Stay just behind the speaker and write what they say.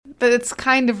But it's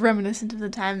kind of reminiscent of the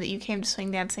time that you came to swing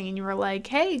dancing and you were like,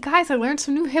 hey, guys, I learned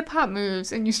some new hip-hop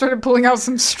moves. And you started pulling out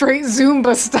some straight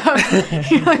Zumba stuff.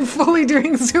 You're like fully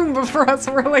doing Zumba for us.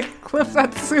 We're like, Cliff,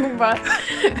 that's Zumba.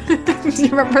 Do you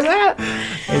remember that?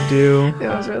 I do. It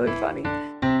was really funny.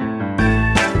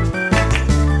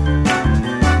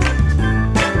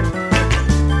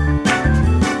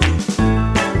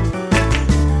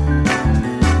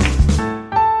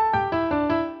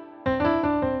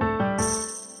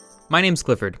 My name's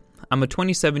Clifford. I'm a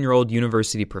 27-year-old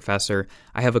university professor.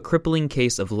 I have a crippling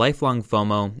case of lifelong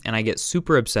FOMO, and I get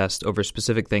super obsessed over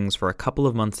specific things for a couple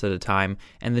of months at a time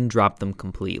and then drop them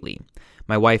completely.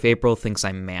 My wife, April, thinks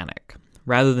I'm manic.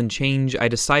 Rather than change, I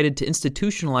decided to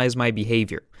institutionalize my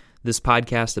behavior. This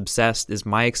podcast, Obsessed, is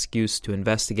my excuse to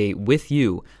investigate with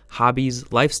you hobbies,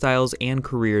 lifestyles, and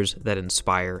careers that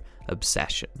inspire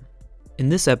obsession. In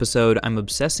this episode, I'm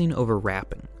obsessing over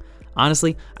rapping.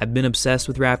 Honestly, I've been obsessed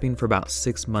with rapping for about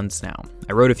 6 months now.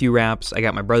 I wrote a few raps, I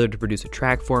got my brother to produce a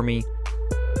track for me.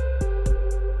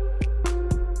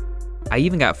 I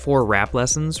even got 4 rap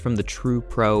lessons from the true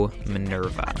pro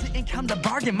Minerva.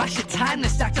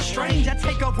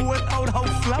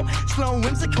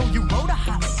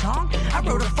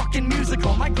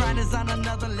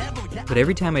 But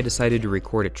every time I decided to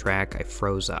record a track, I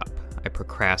froze up. I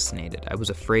procrastinated. I was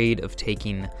afraid of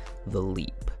taking the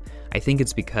leap. I think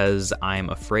it's because I'm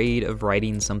afraid of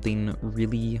writing something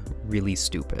really, really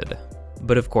stupid.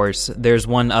 But of course, there's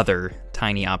one other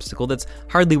tiny obstacle that's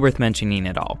hardly worth mentioning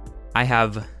at all. I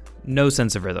have no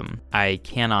sense of rhythm. I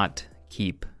cannot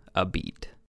keep a beat.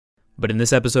 But in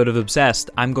this episode of Obsessed,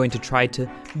 I'm going to try to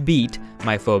beat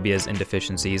my phobias and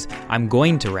deficiencies. I'm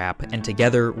going to rap, and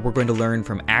together we're going to learn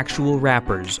from actual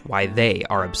rappers why they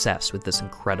are obsessed with this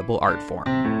incredible art form.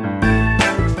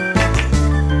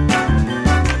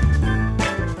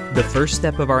 The first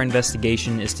step of our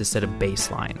investigation is to set a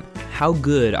baseline. How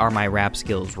good are my rap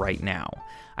skills right now?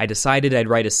 I decided I'd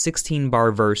write a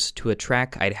 16-bar verse to a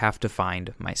track I'd have to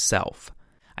find myself.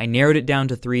 I narrowed it down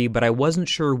to 3, but I wasn't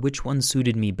sure which one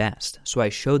suited me best, so I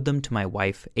showed them to my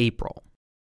wife, April.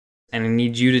 And I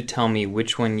need you to tell me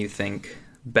which one you think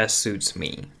best suits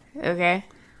me. Okay.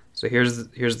 So here's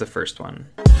the first one.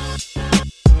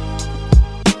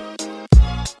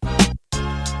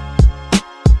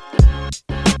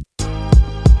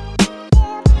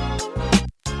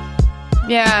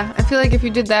 Yeah, I feel like if you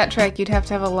did that track, you'd have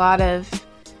to have a lot of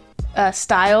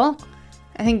style.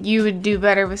 I think you would do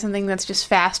better with something that's just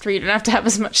fast where you don't have to have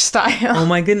as much style. Oh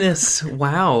my goodness,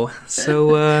 wow.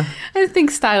 So, I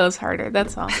think style is harder,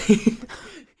 that's all. Alright,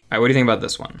 what do you think about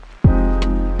this one?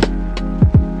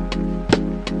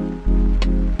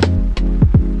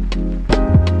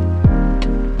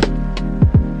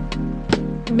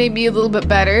 Maybe a little bit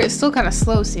better. It's still kind of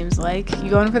slow, seems like. You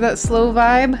going for that slow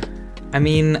vibe? I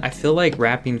mean, I feel like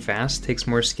rapping fast takes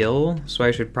more skill, so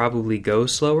I should probably go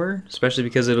slower, especially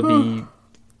because it'll be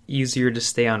easier to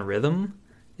stay on rhythm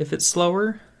if it's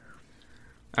slower.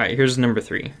 Alright, here's number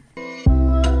 3.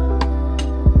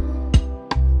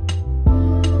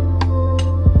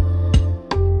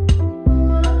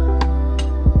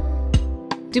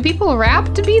 Do people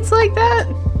rap to beats like that?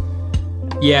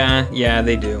 Yeah,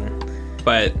 they do.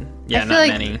 But, yeah, not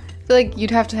many. I feel like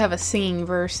you'd have to have a singing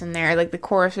verse in there. Like, the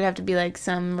chorus would have to be, like,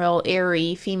 some real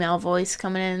airy female voice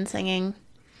coming in and singing.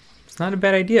 It's not a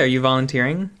bad idea. Are you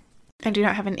volunteering? I do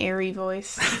not have an airy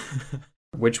voice.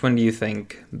 Which one do you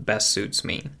think best suits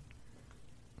me?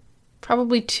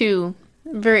 Probably 2.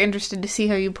 I'm very interested to see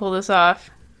how you pull this off.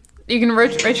 You can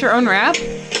write your own rap?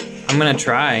 I'm gonna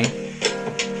try.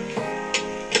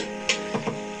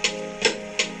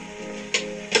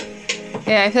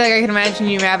 Yeah, I feel like I can imagine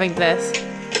you rapping this.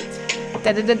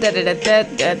 Yeah,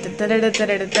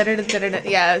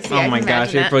 oh my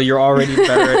gosh, April, you're already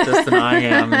better at this than I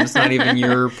am. It's not even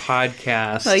your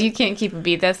podcast. Well, you can't keep a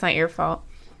beat. That's not your fault.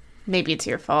 Maybe it's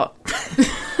your fault.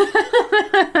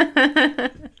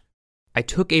 I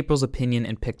took April's opinion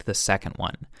and picked the second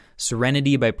one,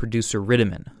 Serenity by producer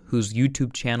Riddiman, whose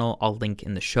YouTube channel I'll link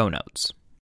in the show notes.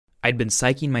 I'd been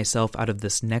psyching myself out of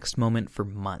this next moment for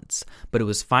months, but it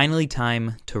was finally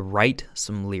time to write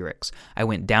some lyrics. I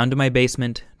went down to my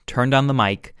basement, turned on the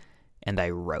mic, and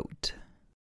I wrote.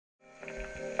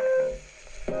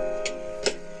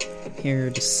 Here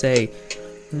to say...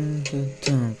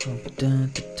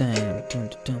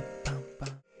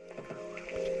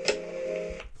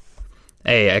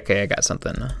 Hey, okay, I got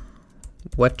something.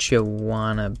 What you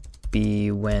wanna be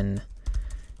when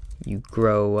you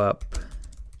grow up,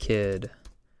 kid?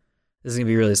 This is gonna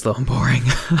be really slow and boring.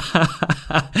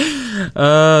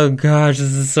 Oh gosh,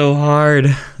 this is so hard.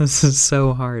 This is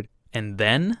so hard. And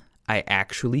then I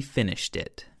actually finished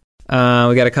it. We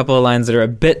got a couple of lines that are a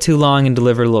bit too long and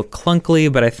delivered a little clunkily,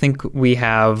 but I think we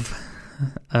have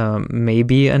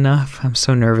maybe enough. I'm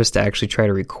so nervous to actually try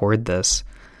to record this.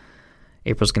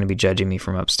 April's going to be judging me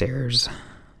from upstairs.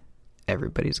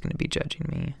 Everybody's going to be judging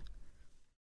me.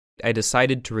 I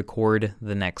decided to record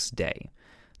the next day.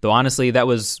 Though honestly, that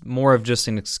was more of just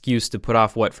an excuse to put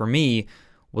off what, for me,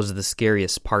 was the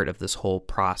scariest part of this whole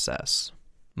process.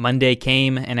 Monday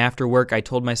came, and after work, I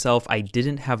told myself I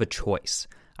didn't have a choice.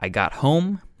 I got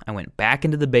home, I went back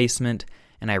into the basement,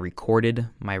 and I recorded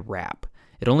my rap.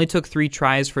 It only took 3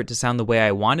 tries for it to sound the way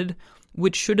I wanted,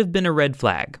 which should have been a red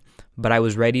flag, but I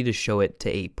was ready to show it to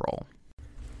April.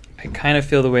 I kind of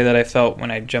feel the way that I felt when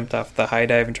I jumped off the high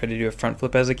dive and tried to do a front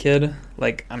flip as a kid.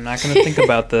 Like, I'm not going to think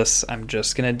about this. I'm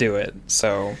just going to do it.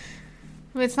 So,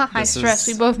 It's not high stress.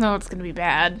 We both know it's going to be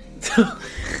bad.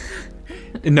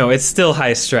 No, it's still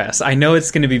high stress. I know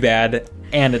it's going to be bad,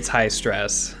 and it's high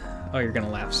stress. Oh, you're going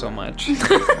to laugh so much. You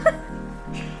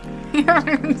haven't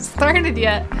even started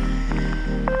yet.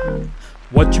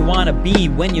 What you want to be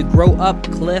when you grow up,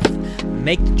 Cliff.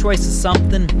 Make the choice of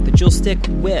something that you'll stick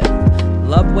with.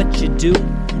 Love what you do,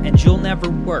 and you'll never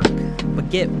work. But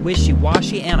get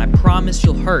wishy-washy, and I promise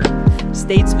you'll hurt.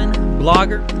 Statesman,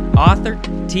 blogger, author,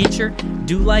 teacher.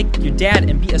 Do like your dad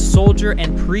and be a soldier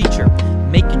and preacher.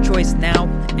 Make your choice now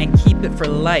and keep it for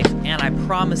life. And I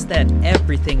promise that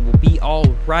everything will be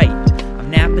alright.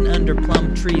 I'm napping under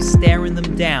plum trees, staring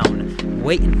them down.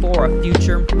 Waiting for a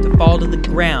future to fall to the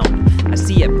ground. I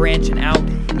see it branching out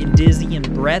in dizzying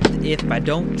breath. If I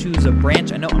don't choose a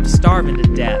branch, I know I'm starving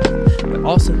to death. But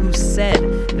also, who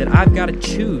said that I've got to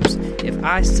choose? If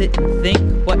I sit and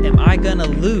think, what am I gonna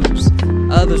lose?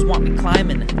 Others want me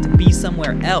climbing to be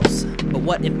somewhere else. But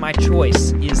what if my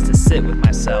choice is to sit with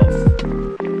myself?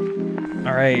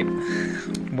 All right,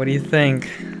 what do you think?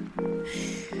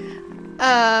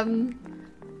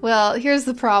 Well, here's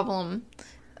the problem.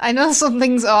 I know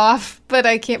something's off, but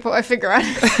I can't put my finger on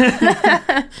it. No,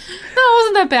 it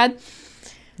wasn't that bad.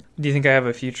 Do you think I have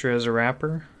a future as a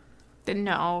rapper?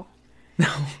 No.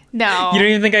 No. You don't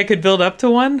even think I could build up to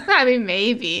one? I mean,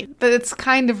 maybe. But it's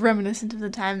kind of reminiscent of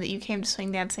the time that you came to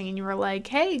swing dancing and you were like,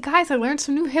 hey, guys, I learned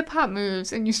some new hip-hop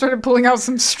moves. And you started pulling out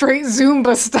some straight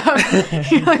Zumba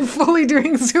stuff. You're like fully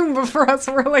doing Zumba for us.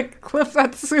 We're like, Cliff,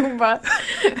 that's Zumba.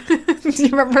 Do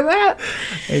you remember that?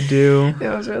 I do. It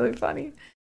was really funny.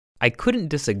 I couldn't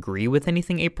disagree with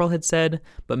anything April had said,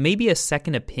 but maybe a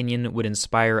second opinion would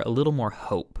inspire a little more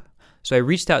hope. So I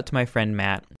reached out to my friend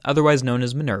Matt, otherwise known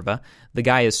as Minerva. The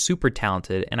guy is super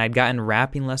talented, and I'd gotten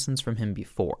rapping lessons from him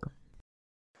before.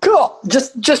 Cool.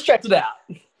 Just checked it out.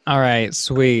 All right,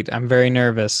 sweet. I'm very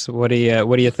nervous. What do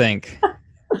you think?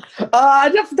 I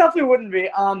definitely wouldn't be.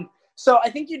 So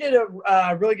I think you did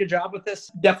a really good job with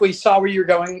this. Definitely saw where you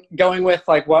were going with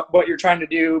like what you're trying to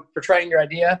do, portraying your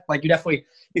idea. Like you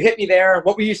hit me there.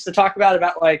 What we used to talk about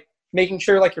like making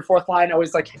sure like your fourth line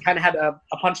always like kind of had a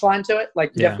punchline to it.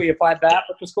 Like you definitely applied that,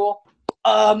 which was cool.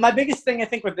 My biggest thing I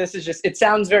think with this is just it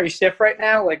sounds very stiff right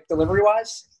now, like delivery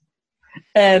wise.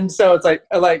 And so it's like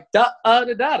da da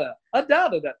da da da da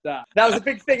da da. That was a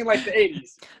big thing in like the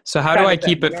 80s. So how do I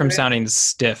keep it from sounding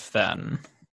stiff then?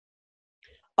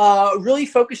 Really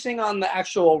focusing on the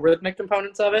actual rhythmic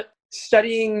components of it.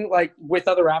 Studying like with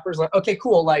other rappers, like, okay,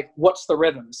 cool. Like what's the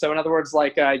rhythm? So in other words,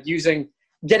 like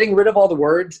getting rid of all the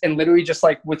words and literally just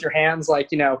like with your hands,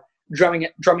 like, you know, drumming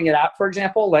it out, for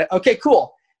example, like, okay,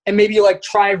 cool. And maybe like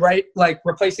try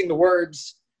replacing the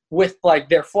words with like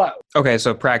their flow. Okay.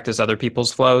 So practice other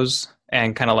people's flows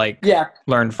and kind of like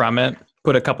learn from it,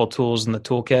 put a couple tools in the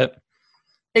toolkit.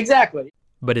 Exactly.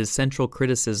 But his central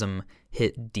criticism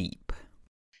hit deep.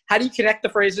 How do you connect the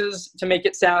phrases to make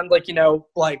it sound like, you know,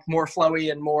 like more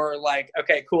flowy and more like,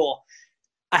 okay, cool.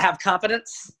 I have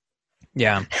confidence.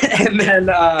 Yeah. And then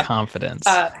confidence.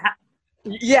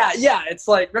 Yeah. It's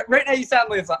like right now you sound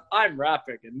like it's like I'm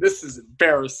rapping and this is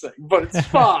embarrassing, but it's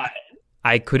fine.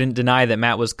 I couldn't deny that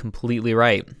Matt was completely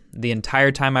right. The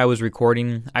entire time I was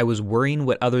recording, I was worrying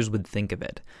what others would think of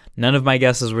it. None of my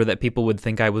guesses were that people would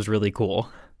think I was really cool.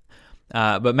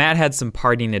 But Matt had some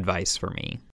parting advice for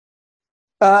me.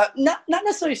 Not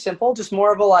necessarily simple, just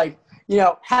more of a like, you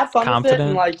know, have fun with it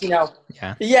and like, you know,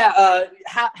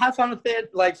 have fun with it,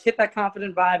 like hit that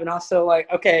confident vibe and also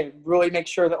like, okay, really make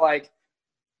sure that like,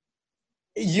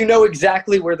 you know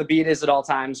exactly where the beat is at all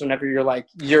times whenever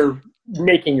you're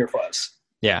making your flows.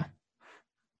 Yeah.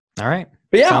 All right.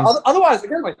 But yeah, otherwise,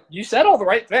 again, like you said all the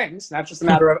right things. Now it's just a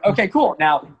matter of, okay, cool.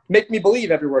 Now make me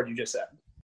believe every word you just said.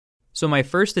 So my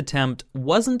first attempt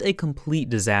wasn't a complete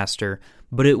disaster,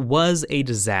 but it was a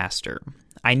disaster.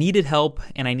 I needed help,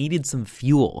 and I needed some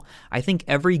fuel. I think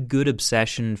every good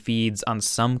obsession feeds on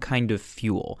some kind of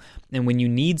fuel, and when you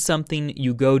need something,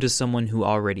 you go to someone who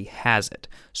already has it.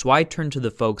 So I turned to the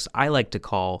folks I like to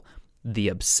call the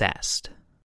obsessed.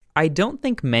 I don't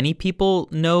think many people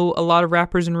know a lot of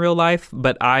rappers in real life,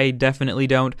 but I definitely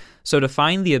don't. So to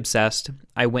find the obsessed,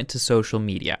 I went to social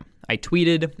media. I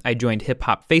tweeted, I joined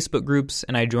hip-hop Facebook groups,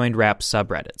 and I joined rap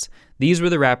subreddits. These were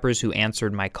the rappers who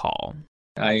answered my call.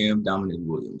 I am Dominic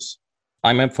Williams.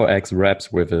 I'm M4X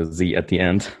Raps with a Z at the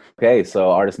end. Okay,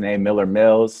 so artist name Miller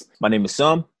Mills. My name is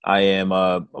Sum. I am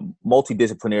a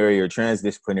multidisciplinary or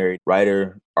transdisciplinary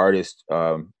writer, artist,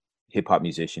 hip-hop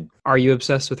musician. Are you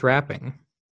obsessed with rapping?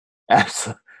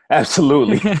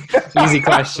 Absolutely. Easy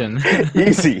question.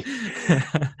 Easy.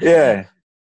 Yeah.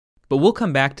 But we'll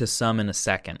come back to Sum in a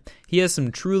second. He has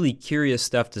some truly curious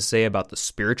stuff to say about the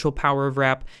spiritual power of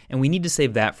rap, and we need to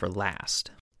save that for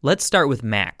last. Let's start with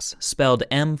Max, spelled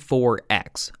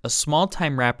M4X, a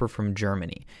small-time rapper from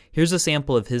Germany. Here's a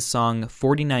sample of his song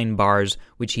 49 Bars,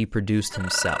 which he produced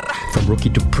himself. From rookie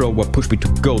to pro, I push me to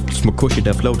gold. Smoke cushy,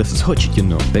 that flow, this is hutch, you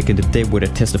know. Back in the day where I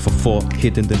tested for 4,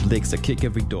 hitting the licks, I kick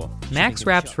every door. Max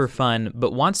raps for fun,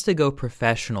 but wants to go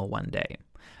professional one day.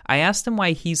 I asked him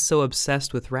why he's so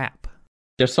obsessed with rap.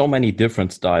 There's so many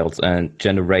different styles and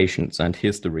generations and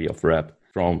history of rap,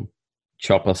 from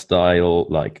chopper style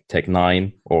like Tech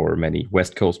 9 or many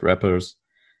West Coast rappers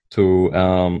to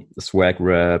swag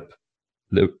rap,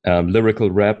 lyrical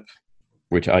rap,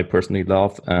 which I personally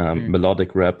love,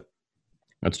 melodic rap.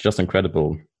 It's just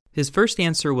incredible. His first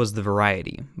answer was the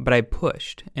variety, but I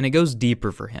pushed, and it goes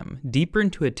deeper for him, deeper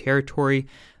into a territory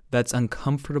that's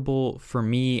uncomfortable for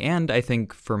me and I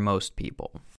think for most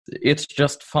people. It's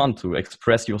just fun to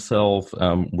express yourself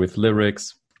with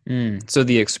lyrics. So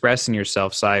the expressing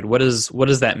yourself side, what does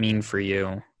that mean for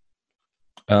you?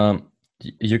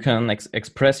 You can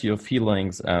express your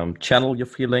feelings, channel your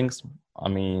feelings. I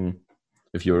mean,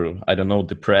 if you're, I don't know,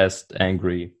 depressed,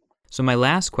 angry. So my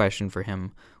last question for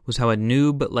him was how a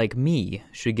noob like me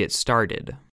should get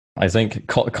started. I think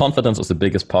confidence is the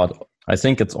biggest part. I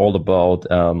think it's all about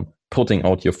putting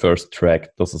out your first track.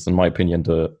 This is, in my opinion,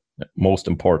 the most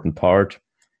important part.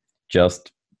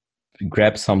 Just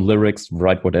grab some lyrics,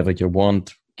 write whatever you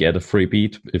want, get a free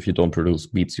beat if you don't produce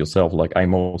beats yourself like I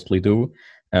mostly do.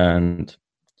 And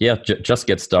yeah, just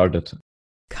get started.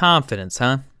 Confidence,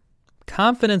 huh?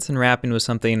 Confidence in rapping was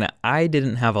something that I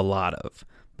didn't have a lot of,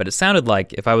 but it sounded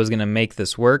like if I was going to make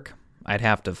this work, I'd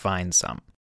have to find some.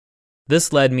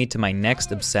 This led me to my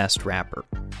next obsessed rapper,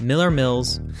 Miller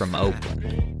Mills from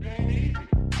Oakland.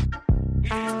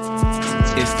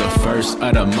 It's the first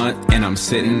of the month and I'm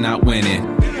sitting out winning.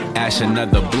 Ash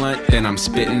another blunt, then I'm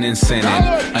spitting and sending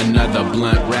another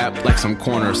blunt rap like some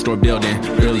corner store building.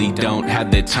 Really don't have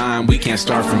the time, we can't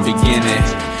start from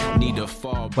beginning. Need to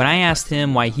fall. When I asked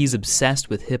him why he's obsessed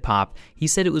with hip-hop, he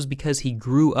said it was because he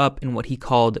grew up in what he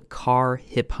called car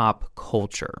hip-hop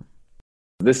culture.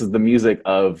 This is the music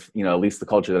of, at least the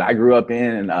culture that I grew up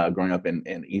in, and growing up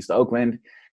in East Oakland,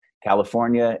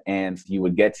 California, and you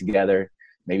would get together,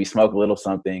 maybe smoke a little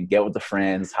something, get with the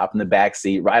friends, hop in the back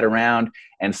seat, ride around.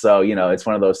 And so, it's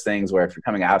one of those things where if you're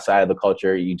coming outside of the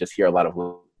culture, you just hear a lot of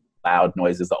loud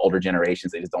noises. The older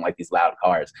generations, they just don't like these loud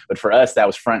cars. But for us, that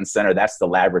was front and center. That's the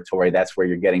laboratory. That's where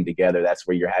you're getting together. That's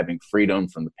where you're having freedom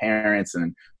from the parents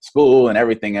and school and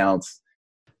everything else.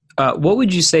 What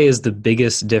would you say is the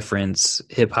biggest difference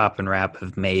hip hop and rap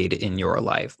have made in your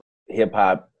life? Hip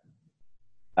hop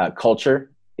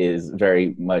culture is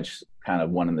very much kind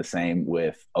of one and the same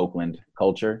with Oakland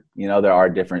culture. There are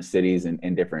different cities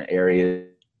and different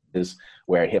areas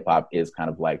where hip hop is kind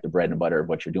of like the bread and butter of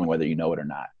what you're doing, whether you know it or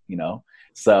not,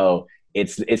 So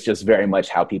it's just very much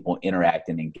how people interact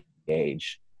and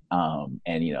engage.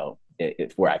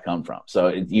 It's where I come from. So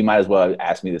you might as well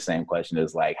ask me the same question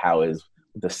as like, how is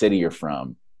the city you're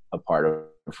from a part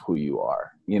of who you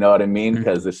are? You know what I mean?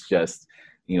 Because it's just,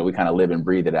 we kind of live and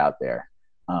breathe it out there.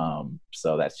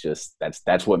 So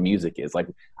that's what music is. Like,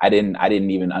 I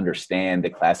didn't even understand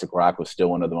that classic rock was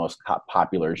still one of the most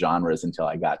popular genres until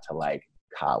I got to like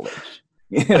college,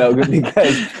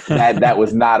 because that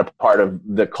was not a part of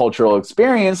the cultural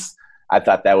experience. I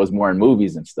thought that was more in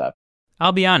movies and stuff.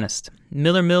 I'll be honest,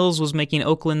 Miller Mills was making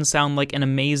Oakland sound like an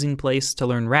amazing place to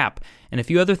learn rap, and a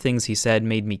few other things he said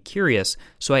made me curious,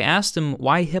 so I asked him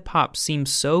why hip-hop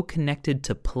seems so connected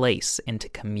to place and to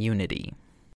community.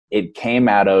 It came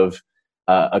out of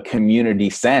a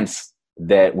community sense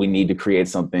that we need to create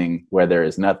something where there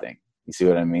is nothing. You see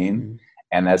what I mean? Mm-hmm.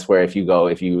 And that's where if you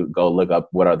go look up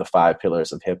what are the 5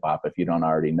 pillars of hip-hop, if you don't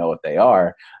already know what they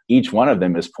are, each one of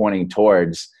them is pointing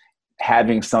towards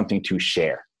having something to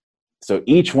share. So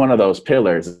each one of those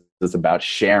pillars is about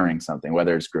sharing something,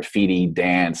 whether it's graffiti,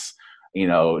 dance,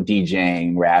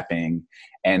 DJing, rapping.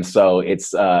 And so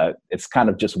it's kind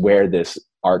of just where this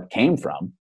art came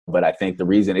from. But I think the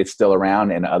reason it's still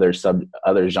around and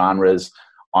other genres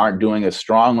aren't doing as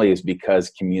strongly is because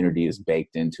community is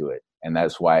baked into it. And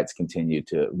that's why it's continued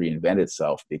to reinvent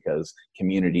itself, because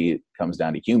community comes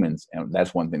down to humans. And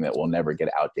that's one thing that will never get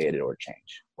outdated or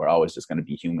change. We're always just going to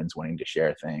be humans wanting to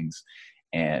share things.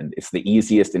 And it's the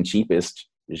easiest and cheapest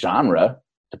genre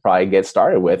to probably get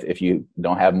started with if you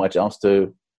don't have much else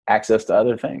to access to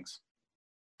other things.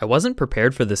 I wasn't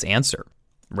prepared for this answer.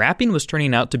 Rapping was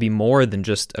turning out to be more than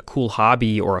just a cool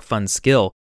hobby or a fun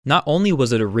skill. Not only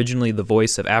was it originally the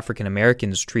voice of African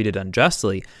Americans treated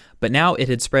unjustly, but now it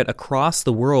had spread across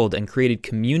the world and created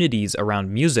communities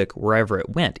around music wherever it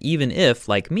went, even if,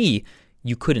 like me,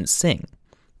 you couldn't sing.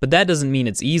 But that doesn't mean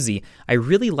it's easy. I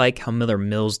really like how Miller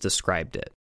Mills described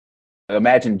it.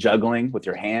 Imagine juggling with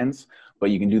your hands,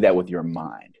 but you can do that with your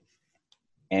mind.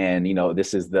 And,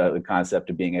 this is the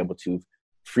concept of being able to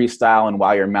freestyle, and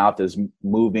while your mouth is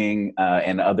moving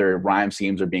and other rhyme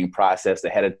schemes are being processed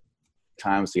ahead of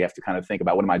time. So you have to kind of think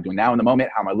about, what am I doing now in the moment?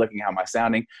 How am I looking? How am I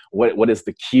sounding? What is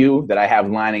the cue that I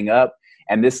have lining up?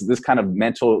 And this kind of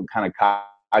mental, kind of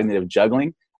cognitive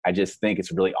juggling, I just think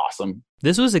it's really awesome.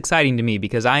 This was exciting to me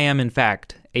because I am, in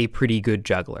fact, a pretty good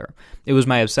juggler. It was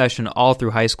my obsession all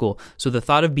through high school, so the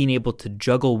thought of being able to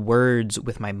juggle words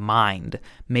with my mind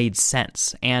made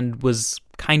sense and was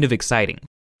kind of exciting.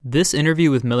 This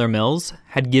interview with Miller Mills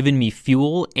had given me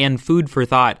fuel and food for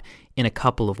thought in a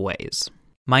couple of ways.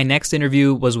 My next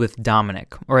interview was with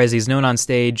Dominic, or as he's known on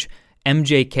stage,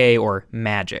 MJK or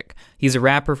Magic. He's a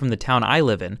rapper from the town I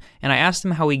live in, and I asked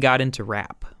him how he got into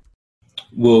rap.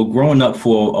 Well, growing up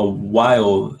for a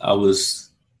while, I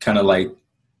was kind of like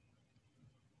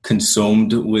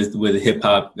consumed with hip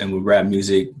hop and with rap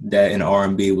music. That and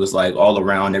R&B was like all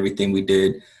around everything we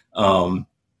did.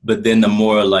 But then the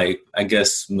more I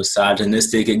guess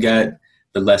misogynistic it got,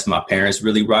 the less my parents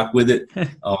really rocked with it.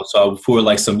 So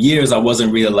for some years, I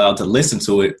wasn't really allowed to listen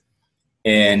to it.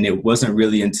 And it wasn't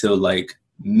really until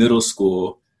middle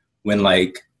school when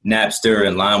Napster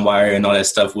and LimeWire and all that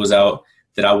stuff was out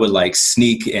that I would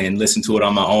sneak and listen to it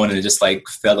on my own, and just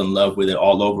fell in love with it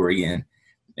all over again.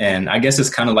 And I guess it's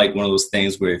kind of one of those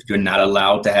things where if you're not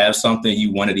allowed to have something,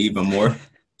 you want it even more.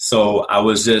 So I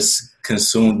was just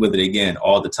consumed with it again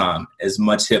all the time, as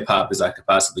much hip hop as I could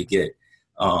possibly get.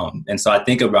 And so I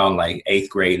think around 8th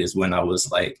grade is when I was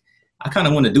I kind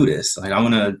of want to do this. I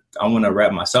want to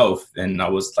rap myself, and I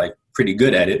was pretty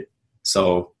good at it.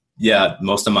 So yeah,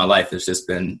 most of my life has just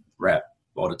been rap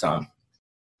all the time.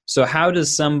 So how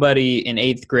does somebody in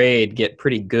 8th grade get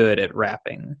pretty good at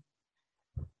rapping?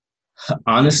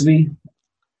 Honestly,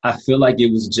 I feel like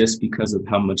it was just because of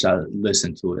how much I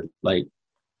listened to it.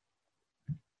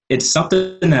 It's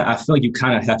something that I feel like you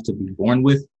kind of have to be born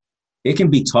with. It can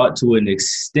be taught to an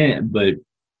extent, but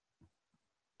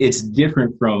it's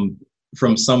different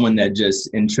from someone that just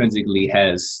intrinsically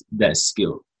has that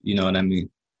skill. You know what I mean?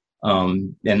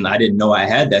 And I didn't know I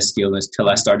had that skill until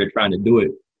I started trying to do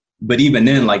it. But even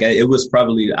then, it was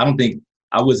probably, I don't think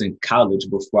I was in college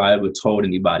before I ever told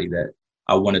anybody that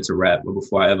I wanted to rap, or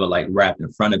before I ever rapped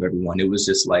in front of everyone. It was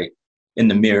just in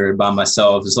the mirror by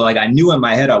myself. So I knew in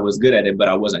my head I was good at it, but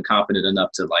I wasn't confident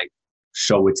enough to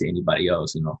show it to anybody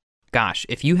else, Gosh,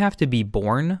 if you have to be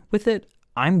born with it,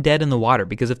 I'm dead in the water,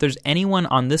 because if there's anyone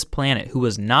on this planet who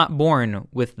was not born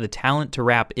with the talent to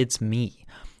rap, it's me.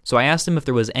 So I asked him if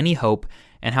there was any hope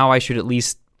and how I should at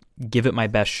least give it my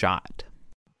best shot.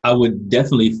 I would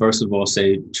definitely, first of all,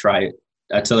 say try it.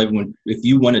 I tell everyone, if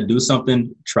you want to do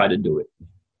something, try to do it.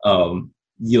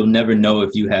 You'll never know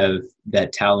if you have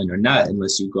that talent or not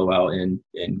unless you go out and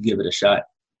give it a shot.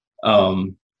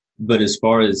 But as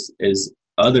far as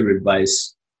other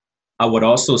advice, I would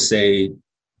also say,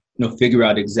 figure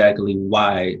out exactly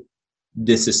why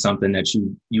this is something that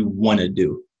you want to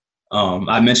do.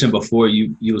 I mentioned before,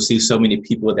 you'll see so many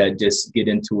people that just get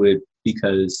into it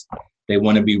because they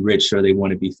want to be rich or they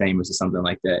want to be famous or something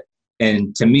like that.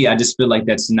 And to me, I just feel like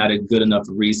that's not a good enough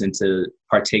reason to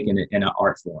partake in it in an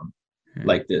art form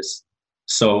like this.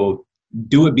 So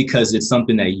do it because it's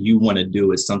something that you want to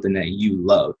do. It's something that you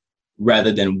love,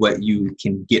 rather than what you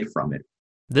can get from it.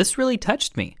 This really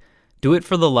touched me. Do it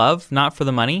for the love, not for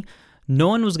the money. No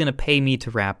one was going to pay me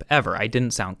to rap ever. I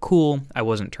didn't sound cool. I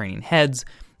wasn't turning heads.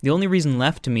 The only reason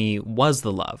left to me was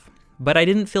the love. But I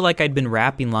didn't feel like I'd been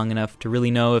rapping long enough to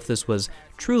really know if this was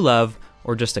true love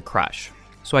or just a crush.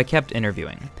 So I kept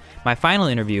interviewing. My final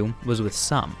interview was with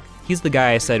Sum. He's the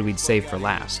guy I said we'd save for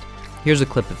last. Here's a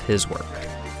clip of his work.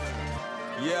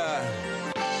 Yeah.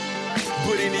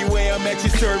 But anyway, I'm at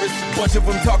your service. Bunch of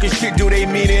them talking shit, do they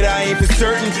mean it? I ain't for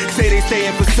certain. Say they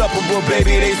staying for supper, but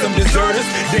baby, they some deserters.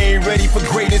 They ain't ready for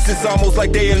greatness, it's almost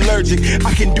like they allergic.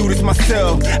 I can do this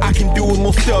myself, I can do it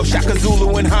myself. Shaka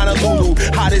Zulu in Honolulu,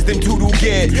 hot as them Tudu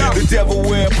get. The devil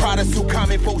wear Prada suit,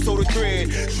 common folks so the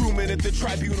thread. Truman at the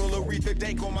tribunal, Aretha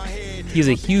Dank on my head. He's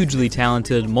a hugely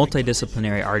talented,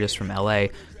 multidisciplinary artist from LA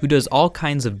who does all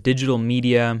kinds of digital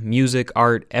media, music,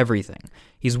 art, everything.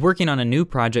 He's working on a new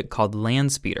project called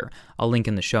Landspeeder. I'll link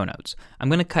in the show notes. I'm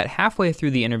going to cut halfway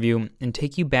through the interview and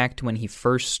take you back to when he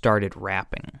first started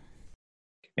rapping.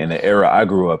 In the era I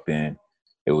grew up in,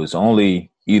 it was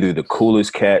only either the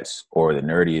coolest cats or the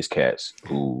nerdiest cats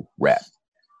who rap.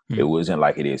 It wasn't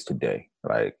like it is today.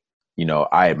 Like, you know,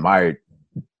 I admired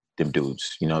them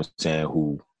dudes, you know what I'm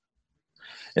saying,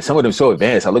 and some of them so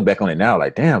advanced. I look back on it now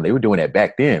like, damn, they were doing that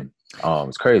back then.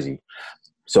 It's crazy.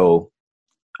 So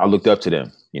I looked up to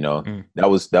them, you know. That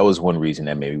was one reason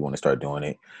that made me want to start doing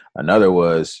it. Another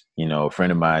was, you know, a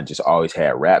friend of mine just always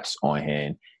had raps on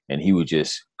hand, and he would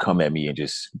just come at me and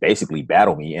just basically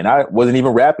battle me. And I wasn't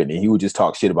even rapping, and he would just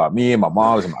talk shit about me and my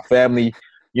moms and my family.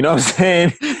 You know what I'm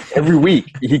saying? Every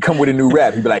week he'd come with a new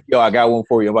rap. He'd be like, yo, I got one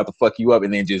for you. I'm about to fuck you up.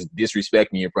 And then just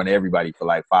disrespect me in front of everybody for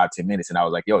like 5-10 minutes. And I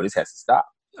was like, yo, this has to stop.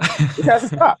 This has to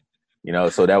stop. You know,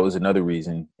 so that was another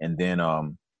reason. And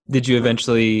then did you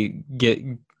eventually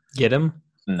get him?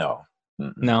 No.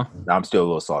 No? I'm still a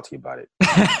little salty about it.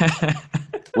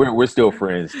 We're still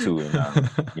friends too. And,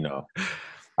 you know,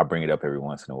 I bring it up every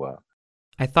once in a while.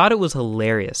 I thought it was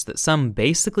hilarious that some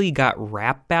basically got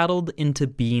rap battled into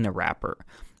being a rapper.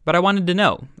 But I wanted to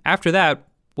know, after that,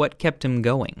 what kept him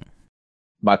going?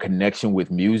 My connection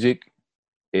with music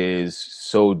is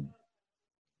so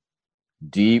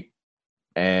deep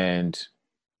and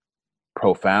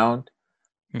profound.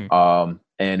 And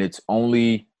it's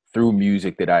only through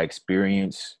music that I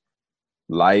experience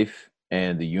life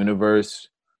and the universe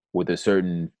with a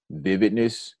certain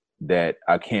vividness that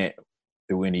I can't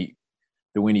through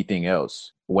anything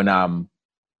else. When I'm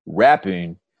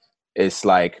rapping, it's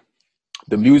like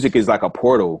the music is like a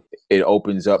portal. It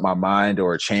opens up my mind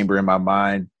or a chamber in my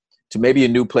mind to maybe a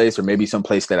new place or maybe some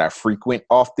place that I frequent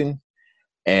often.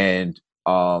 And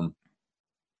then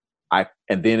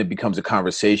it becomes a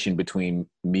conversation between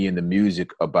me and the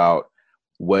music about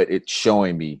what it's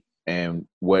showing me and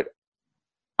what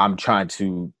I'm trying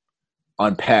to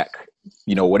unpack,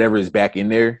 you know, whatever is back in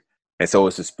there. And so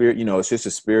it's a spirit, you know, it's just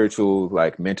a spiritual,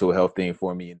 like, mental health thing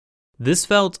for me. This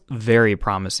felt very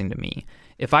promising to me.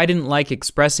 If I didn't like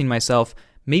expressing myself,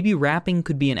 maybe rapping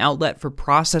could be an outlet for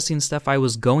processing stuff I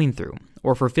was going through,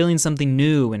 or for feeling something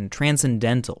new and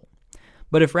transcendental.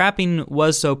 But if rapping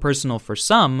was so personal for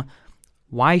some,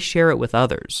 why share it with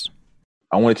others?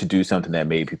 I wanted to do something that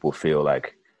made people feel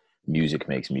like music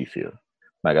makes me feel.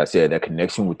 Like I said, that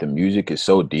connection with the music is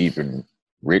so deep and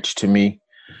rich to me.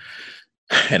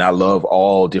 And I love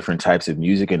all different types of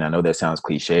music. And I know that sounds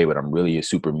cliche, but I'm really a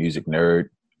super music nerd.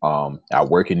 I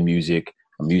work in music,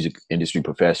 a music industry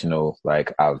professional.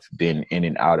 Like, I've been in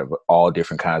and out of all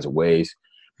different kinds of ways.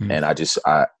 And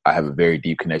I have a very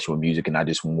deep connection with music, and I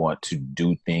just want to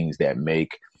do things that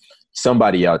make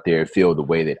somebody out there feel the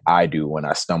way that I do when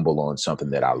I stumble on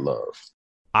something that I love.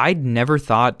 I'd never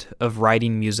thought of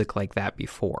writing music like that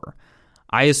before.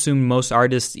 I assumed most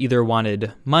artists either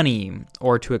wanted money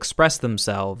or to express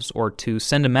themselves or to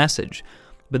send a message.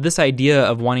 But this idea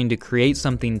of wanting to create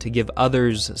something to give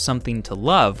others something to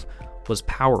love was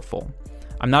powerful.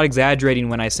 I'm not exaggerating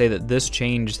when I say that this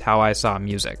changed how I saw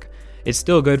music. It's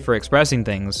still good for expressing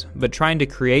things, but trying to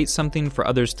create something for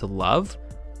others to love?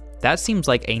 That seems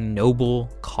like a noble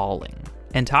calling.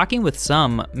 And talking with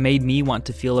Some made me want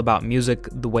to feel about music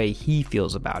the way he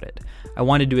feels about it. I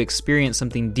wanted to experience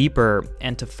something deeper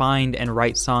and to find and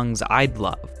write songs I'd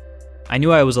love. I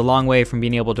knew I was a long way from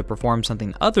being able to perform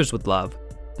something others would love,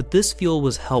 but this fuel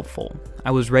was helpful.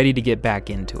 I was ready to get back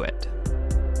into it.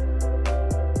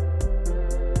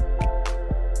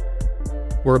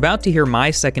 We're about to hear my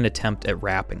second attempt at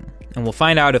rapping, and we'll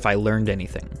find out if I learned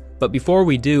anything. But before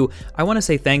we do, I want to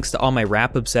say thanks to all my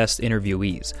rap-obsessed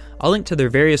interviewees. I'll link to their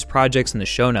various projects in the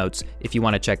show notes if you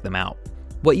want to check them out.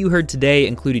 What you heard today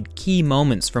included key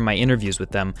moments from my interviews with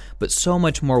them, but so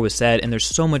much more was said and there's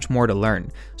so much more to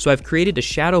learn. So I've created a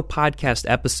shadow podcast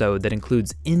episode that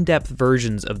includes in-depth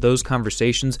versions of those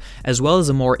conversations, as well as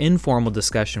a more informal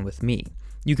discussion with me.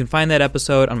 You can find that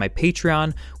episode on my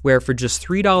Patreon, where for just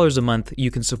 $3 a month,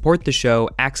 you can support the show,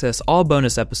 access all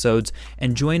bonus episodes,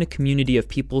 and join a community of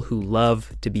people who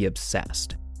love to be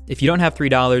obsessed. If you don't have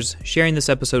 $3, sharing this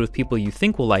episode with people you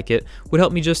think will like it would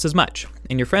help me just as much,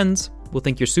 and your friends will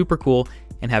think you're super cool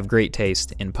and have great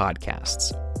taste in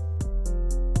podcasts.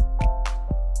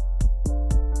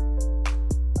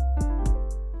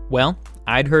 Well,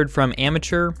 I'd heard from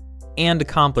amateur and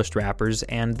accomplished rappers,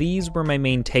 and these were my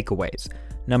main takeaways.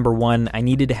 Number 1, I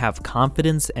needed to have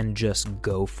confidence and just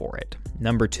go for it.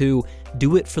 Number 2,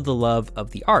 do it for the love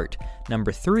of the art.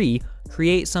 Number 3,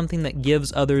 create something that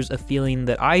gives others a feeling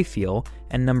that I feel.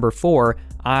 And number 4,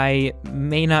 I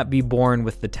may not be born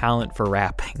with the talent for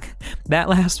rapping. That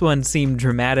last one seemed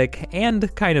dramatic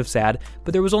and kind of sad,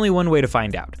 but there was only one way to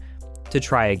find out: to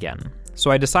try again. So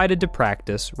I decided to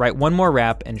practice, write one more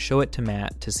rap, and show it to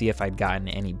Matt to see if I'd gotten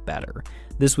any better.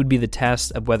 This would be the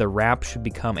test of whether rap should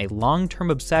become a long-term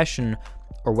obsession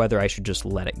or whether I should just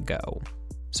let it go.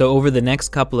 So over the next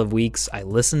couple of weeks, I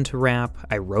listened to rap,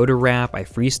 I wrote a rap, I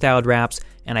freestyled raps,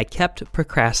 and I kept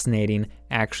procrastinating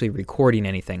actually recording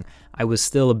anything. I was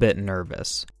still a bit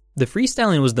nervous. The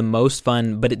freestyling was the most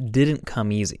fun, but it didn't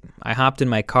come easy. I hopped in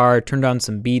my car, turned on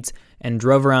some beats, and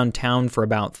drove around town for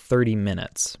about 30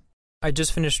 minutes. I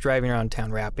just finished driving around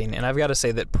town rapping, and I've got to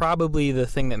say that probably the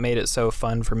thing that made it so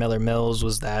fun for Miller Mills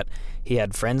was that he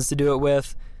had friends to do it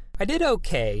with. I did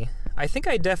okay. I think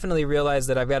I definitely realized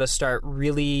that I've got to start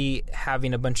really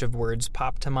having a bunch of words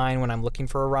pop to mind when I'm looking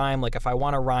for a rhyme. Like if I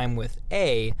want to rhyme with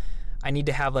A, I need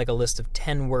to have like a list of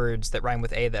 10 words that rhyme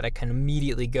with A that I can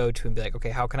immediately go to and be like, okay,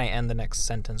 how can I end the next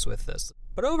sentence with this?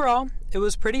 But overall, it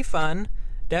was pretty fun.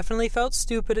 Definitely felt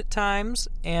stupid at times,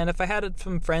 and if I had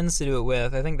some friends to do it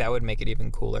with, I think that would make it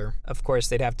even cooler. Of course,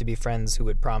 they'd have to be friends who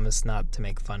would promise not to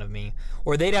make fun of me,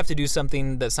 or they'd have to do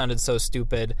something that sounded so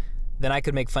stupid, then I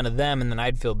could make fun of them, and then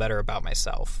I'd feel better about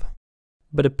myself.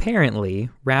 But apparently,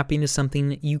 rapping is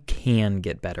something you can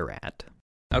get better at.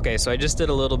 Okay, so I just did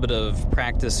a little bit of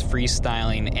practice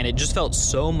freestyling, and it just felt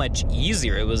so much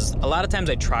easier. It was, a lot of times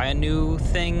I try a new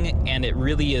thing, and it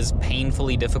really is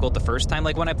painfully difficult the first time.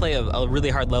 Like when I play a really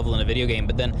hard level in a video game,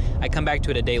 but then I come back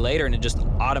to it a day later, and it just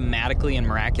automatically and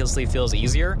miraculously feels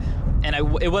easier. And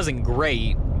it wasn't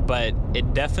great, but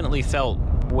it definitely felt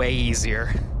way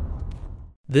easier.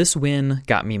 This win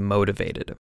got me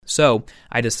motivated. So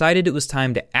I decided it was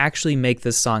time to actually make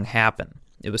this song happen.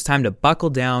 It was time to buckle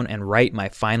down and write my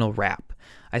final rap.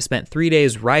 I spent 3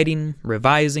 days writing,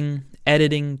 revising,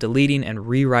 editing, deleting, and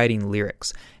rewriting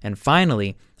lyrics. And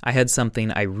finally, I had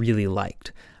something I really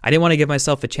liked. I didn't want to give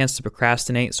myself a chance to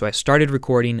procrastinate, so I started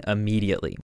recording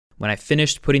immediately. When I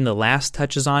finished putting the last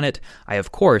touches on it, I,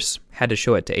 of course, had to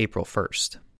show it to April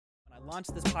 1st. When I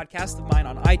launched this podcast of mine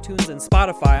on iTunes and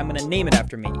Spotify, I'm going to name it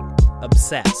after me.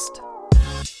 Obsessed.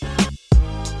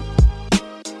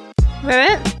 Is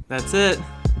that it? That's it.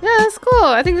 Yeah, that's cool.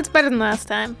 I think it's better than last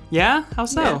time. Yeah? How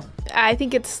so? Yeah. I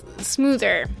think it's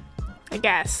smoother, I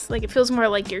guess. Like, it feels more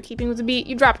like you're keeping with the beat.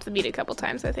 You dropped the beat a couple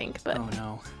times, I think, but... Oh,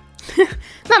 no.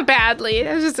 Not badly.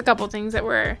 There's just a couple things that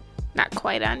were not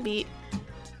quite on beat.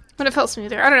 But it felt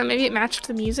smoother. I don't know, maybe it matched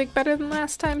the music better than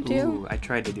last time, too? Ooh, I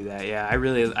tried to do that, yeah. I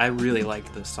really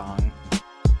liked this song.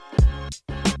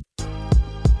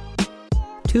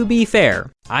 To be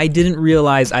fair, I didn't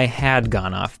realize I had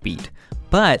gone off beat,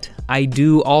 but I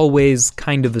do always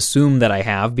kind of assume that I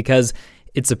have because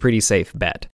it's a pretty safe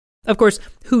bet. Of course,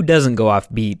 who doesn't go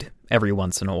off beat every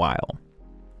once in a while?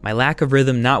 My lack of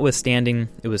rhythm notwithstanding,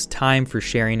 it was time for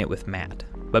sharing it with Matt.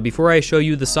 But before I show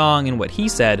you the song and what he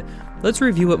said, let's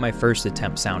review what my first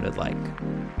attempt sounded like.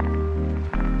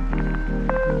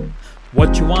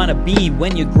 What you wanna be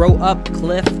when you grow up,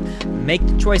 Cliff? Make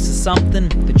the choice of something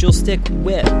that you'll stick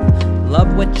with.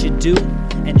 Love what you do,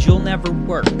 and you'll never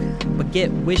work. But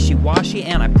get wishy-washy,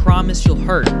 and I promise you'll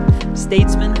hurt.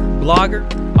 Statesman, blogger,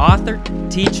 author,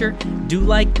 teacher, do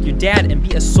like your dad and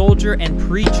be a soldier and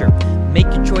preacher. Make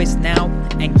your choice now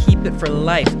and keep it for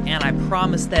life, and I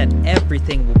promise that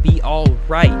everything will be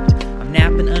alright. I'm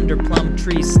napping under plum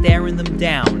trees, staring them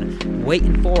down,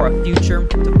 waiting for a future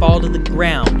to fall to the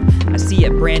ground. I see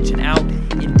it branching out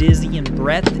in dizzying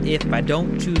breath. If I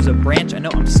don't choose a branch, I know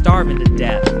I'm starving to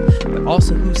death. But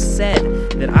also, who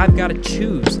said that I've got to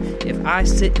choose? If I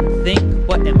sit and think,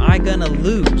 what am I gonna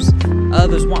lose?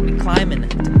 Others want me climbing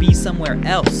to be somewhere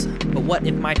else, but what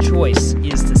if my choice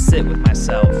is to sit with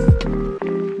myself?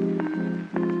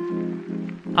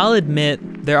 I'll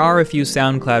admit, there are a few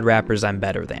SoundCloud rappers I'm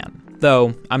better than,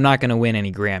 though I'm not gonna win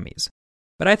any Grammys.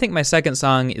 But I think my second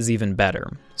song is even better,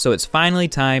 so it's finally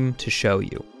time to show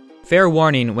you. Fair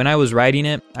warning, when I was writing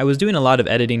it, I was doing a lot of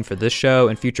editing for this show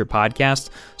and future podcasts,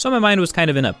 so my mind was kind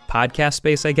of in a podcast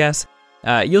space, I guess.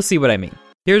 You'll see what I mean.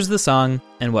 Here's the song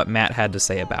and what Matt had to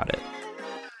say about it.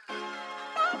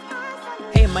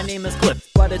 Hey my name is Cliff,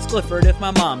 but it's Clifford if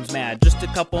my mom's mad. Just a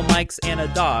couple mics and a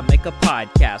DAW, make a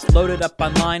podcast. Load it up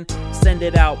online, send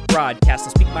it out broadcast.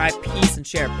 I'll speak my piece and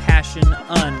share passion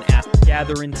unasked.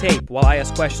 Gather and tape while I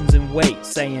ask questions and wait.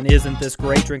 Saying, isn't this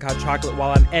great? Drink hot chocolate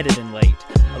while I'm editing late.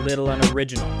 A little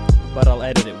unoriginal, but I'll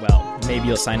edit it well. Maybe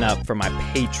you'll sign up for my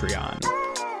Patreon.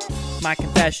 My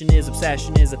confession is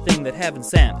obsession is a thing that heaven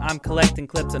sent. I'm collecting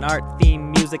clips and art,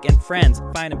 theme, music, and friends.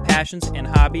 Finding passions and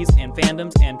hobbies and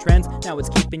fandoms and trends. Now it's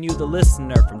keeping you, the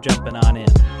listener, from jumping on in.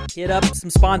 Hit up some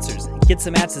sponsors, get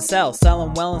some ads to sell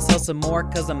them well and sell some more,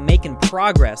 cause I'm making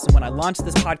progress. And when I launch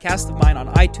this podcast of mine on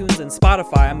iTunes and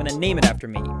Spotify, I'm gonna name it after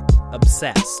me.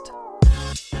 Obsessed.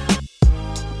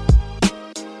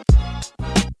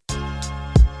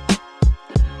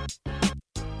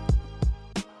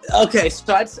 Okay,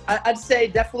 so I'd say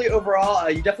definitely overall,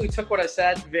 you definitely took what I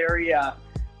said very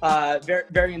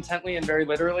intently and very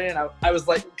literally. And I was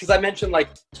like, because I mentioned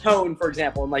like tone, for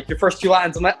example, and like your first 2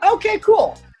 lines, I'm like, okay,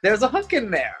 cool. There's a hook in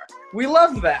there. We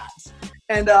love that.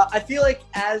 And I feel like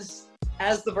as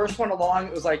the verse went along,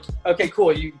 it was like, okay,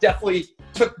 cool. You definitely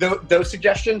took those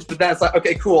suggestions, but then it's like,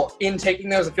 okay, cool. In taking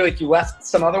those, I feel like you left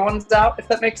some other ones out, if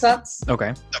that makes sense.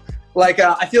 Okay. Like,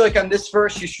 I feel like on this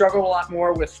verse, you struggled a lot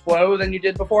more with flow than you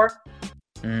did before.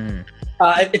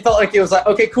 It felt like it was like,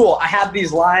 okay, cool. I have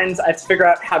these lines. I have to figure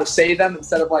out how to say them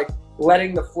instead of like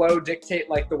letting the flow dictate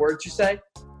like the words you say.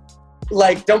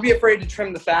 Like, don't be afraid to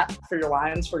trim the fat for your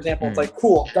lines. For example, it's like,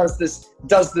 cool. Does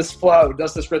this flow?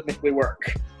 Does this rhythmically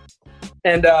work?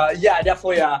 And yeah,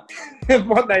 definitely.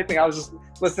 More than anything, I was just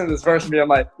listening to this verse and being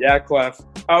like, yeah, Cliff.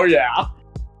 Oh yeah.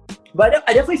 But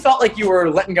I definitely felt like you were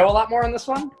letting go a lot more on this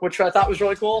one, which I thought was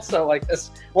really cool. So like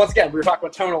this, once again, we were talking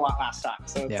about tone a lot last time.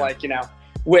 So it's like, you know,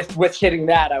 with hitting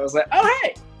that, I was like, oh,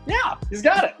 hey, yeah, he's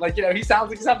got it. Like, you know, he sounds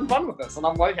like he's having fun with this. And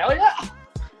I'm like, hell yeah.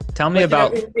 Tell me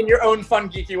about... You know, in your own fun,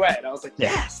 geeky way. And I was like,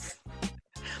 yes.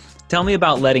 Tell me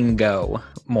about letting go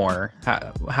more.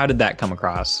 How did that come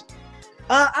across?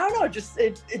 I don't know. Just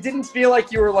it didn't feel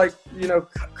like you were like, you know,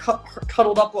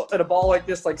 cuddled up at a ball like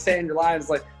this, like saying your lines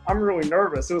like, I'm really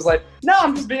nervous. It was like, no,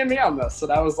 I'm just being me on this. And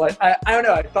I was like, I don't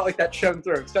know. I felt like that shone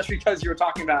through, especially because you were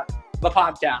talking about the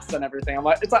podcast and everything. I'm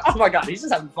like, it's like, oh my God, he's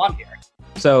just having fun here.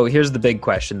 So here's the big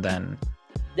question then.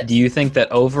 Yes. Do you think that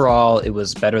overall it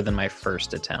was better than my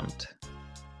first attempt?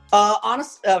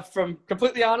 From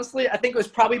completely honestly, I think it was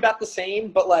probably about the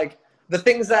same, but like the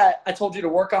things that I told you to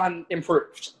work on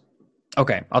improved.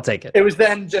 Okay, I'll take it. It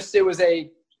was a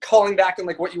calling back on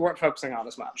like what you weren't focusing on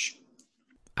as much.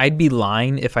 I'd be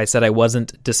lying if I said I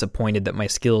wasn't disappointed that my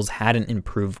skills hadn't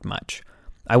improved much.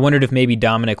 I wondered if maybe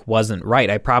Dominic wasn't right.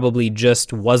 I probably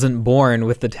just wasn't born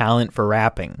with the talent for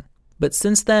rapping. But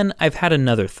since then, I've had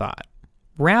another thought.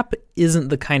 Rap isn't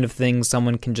the kind of thing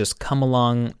someone can just come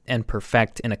along and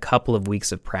perfect in a couple of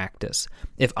weeks of practice.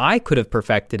 If I could have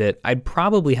perfected it, I'd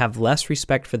probably have less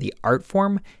respect for the art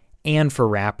form and for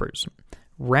rappers.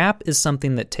 Rap is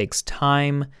something that takes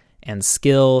time and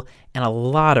skill and a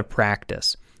lot of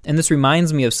practice. And this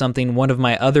reminds me of something one of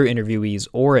my other interviewees,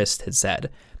 Orist, had said.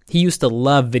 He used to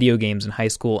love video games in high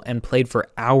school and played for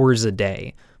hours a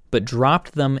day, but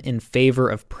dropped them in favor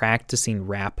of practicing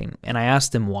rapping. And I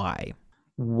asked him why.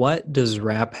 What does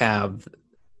rap have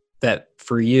that,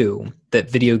 for you,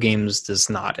 that video games does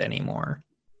not anymore?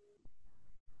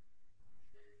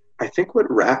 I think what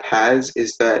rap has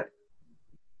is that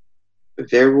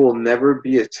there will never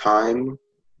be a time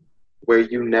where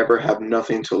you never have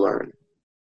nothing to learn.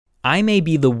 I may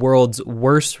be the world's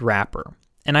worst rapper,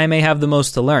 and I may have the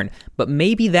most to learn, but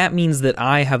maybe that means that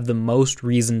I have the most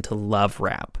reason to love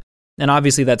rap. And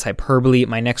obviously that's hyperbole.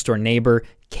 My next door neighbor,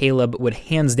 Caleb, would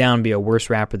hands down be a worse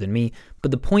rapper than me,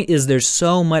 but the point is there's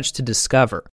so much to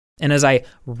discover. And as I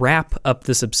wrap up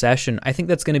this obsession, I think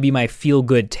that's going to be my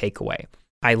feel-good takeaway.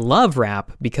 I love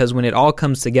rap because when it all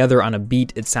comes together on a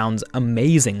beat, it sounds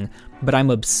amazing, but I'm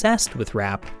obsessed with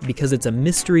rap because it's a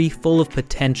mystery full of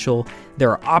potential, there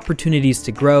are opportunities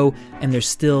to grow, and there's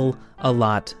still a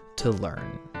lot to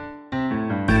learn.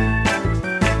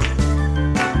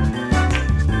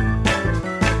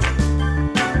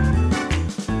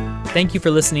 Thank you for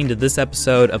listening to this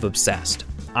episode of Obsessed.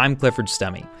 I'm Clifford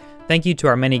Stummy. Thank you to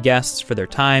our many guests for their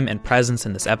time and presence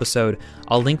in this episode.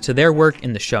 I'll link to their work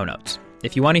in the show notes.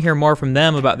 If you want to hear more from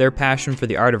them about their passion for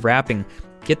the art of rapping,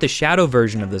 get the shadow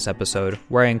version of this episode,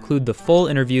 where I include the full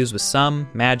interviews with Sum,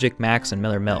 Magic, Max, and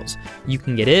Miller Mills. You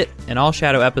can get it and all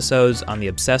shadow episodes on the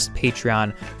Obsessed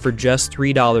Patreon for just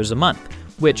 $3 a month,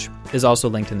 which is also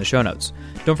linked in the show notes.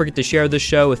 Don't forget to share this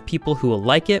show with people who will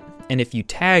like it, and if you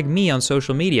tag me on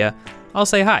social media, I'll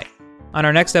say hi. On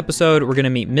our next episode, we're going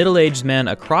to meet middle-aged men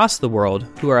across the world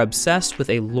who are obsessed with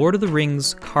a Lord of the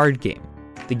Rings card game.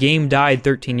 The game died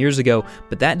 13 years ago,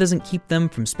 but that doesn't keep them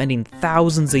from spending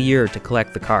thousands a year to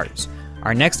collect the cards.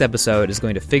 Our next episode is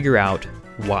going to figure out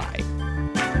why.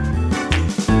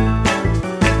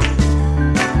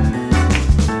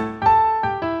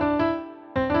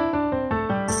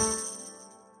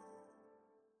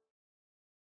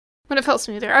 But it felt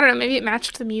smoother. I don't know, maybe it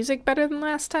matched the music better than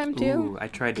last time, too? Ooh, I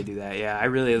tried to do that, yeah. I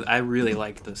really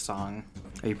liked this song.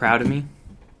 Are you proud of me?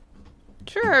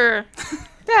 Sure.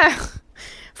 Yeah.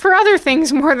 For other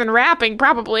things more than rapping,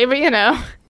 probably, but you know.